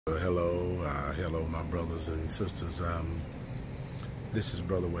Hello, my brothers and sisters. This is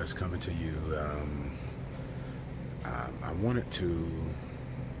Brother West coming to you. I wanted to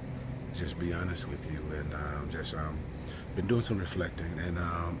just be honest with you, and just been doing some reflecting, and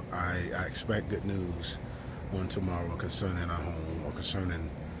I expect good news on tomorrow concerning our home, or concerning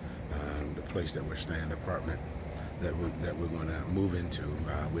the place that we're staying, the apartment that we're going to move into.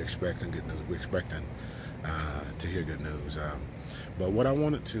 We're expecting good news. We're expecting to hear good news. But what I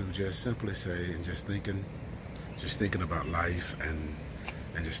wanted to just simply say, and just thinking about life, and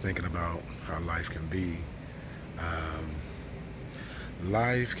just thinking about how life can be.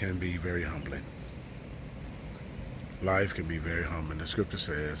 Life can be very humbling. Life can be very humbling. The scripture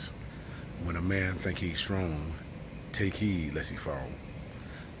says, when a man think he's strong, take heed lest he fall.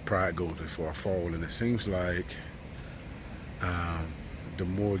 Pride goes before a fall, and it seems like the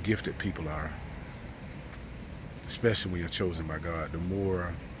more gifted people are, especially when you're chosen by God, the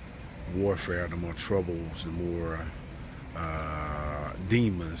more warfare, the more troubles, the more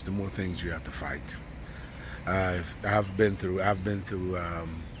demons, the more things you have to fight. I've been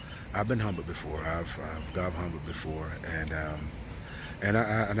humbled before. I've got humbled before, and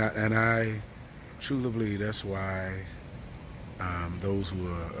I truly believe that's why those who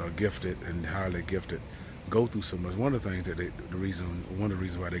are gifted and highly gifted go through so much. One of the things that one of the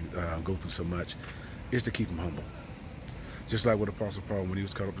reasons why they go through so much is to keep them humble. Just like with Apostle Paul, when he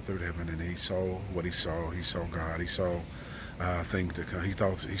was caught up to third heaven, and he saw what he saw. He saw God. He saw things to come. He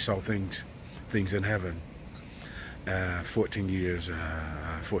saw things in heaven. 14 years ago,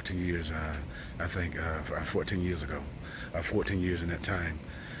 14 years in that time.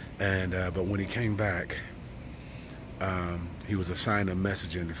 And but when he came back, he was assigned a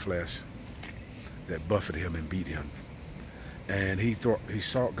messenger in the flesh that buffeted him and beat him. And he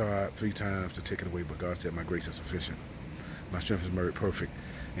sought God 3 times to take it away, but God said, "My grace is sufficient. My strength is made perfect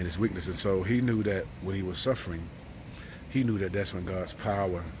in his weakness." And so he knew that when he was suffering, he knew that that's when God's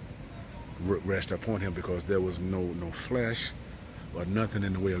power rested upon him, because there was no flesh or nothing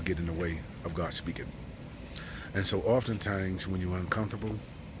in the way of getting in the way of God speaking. And so oftentimes when you're uncomfortable,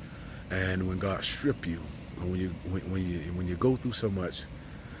 and when God strip you, or when you go through so much,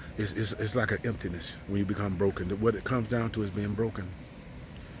 it's like an emptiness when you become broken. What it comes down to is being broken.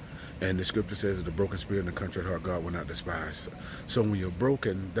 And the scripture says that the broken spirit and the contrite heart God will not despise. So when you're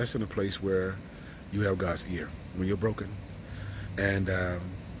broken, that's in a place where you have God's ear. When you're broken, and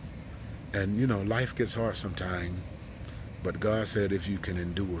you know, life gets hard sometimes, but God said if you can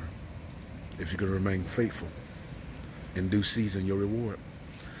endure, if you can remain faithful, in due season your reward.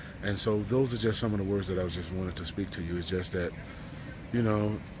 And so those are just some of the words that I was just wanted to speak to you. It's just that, you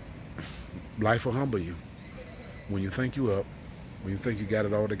know, life will humble you when you think you up, when you think you got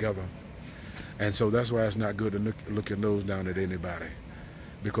it all together. And so that's why it's not good to look your nose down at anybody,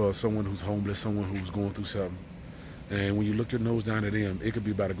 because someone who's homeless, someone who's going through something, and when you look your nose down at them, it could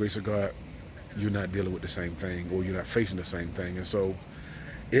be by the grace of God you're not dealing with the same thing, or you're not facing the same thing. And so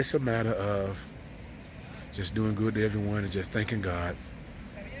it's a matter of just doing good to everyone and just thanking God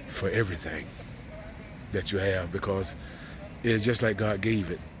for everything that you have, because it's just like God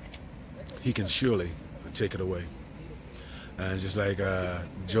gave it, he can surely take it away. And just like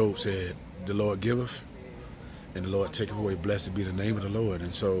Job said, the Lord giveth and the Lord taketh away. Blessed be the name of the Lord.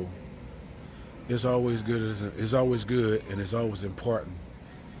 And so it's always good and it's always important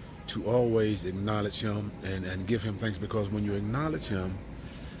to always acknowledge him and give him thanks, because when you acknowledge him,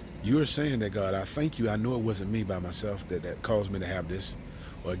 you're saying that, God, I thank you. I know it wasn't me by myself that caused me to have this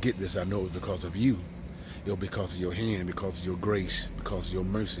or get this. I know it was because of you. It was because of your hand, because of your grace, because of your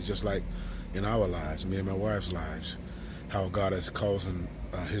mercy. Just like in our lives, me and my wife's lives, how God is causing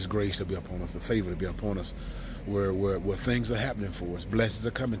his grace to be upon us, the favor to be upon us, where things are happening for us, blessings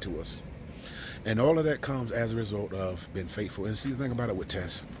are coming to us. And all of that comes as a result of being faithful. And see, the thing about it with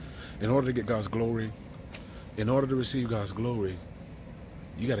tests, in order to get God's glory, in order to receive God's glory,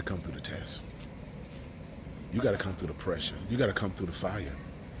 you got to come through the test. You got to come through the pressure. You got to come through the fire.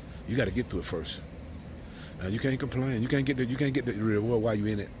 You got to get through it first. Now, you can't complain. You can't get the reward while you're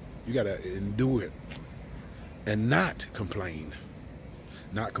in it. You got to endure it and not complain.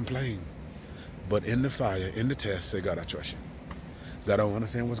 Not complain. But in the fire, in the test, say, God, I trust you. God, I don't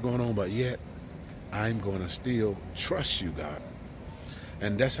understand what's going on, but yet I'm going to still trust you, God.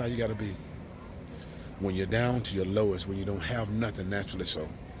 And that's how you got to be. When you're down to your lowest, when you don't have nothing naturally so,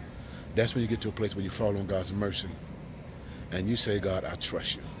 that's when you get to a place where you fall on God's mercy. And you say, God, I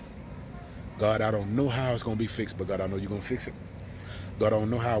trust you. God, I don't know how it's going to be fixed, but God, I know you're going to fix it. God, I don't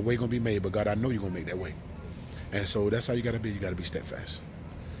know how a way going to be made, but God, I know you're going to make that way. And so that's how you got to be. You got to be steadfast.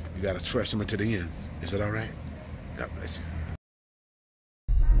 You got to trust him until the end. Is that all right? God bless you.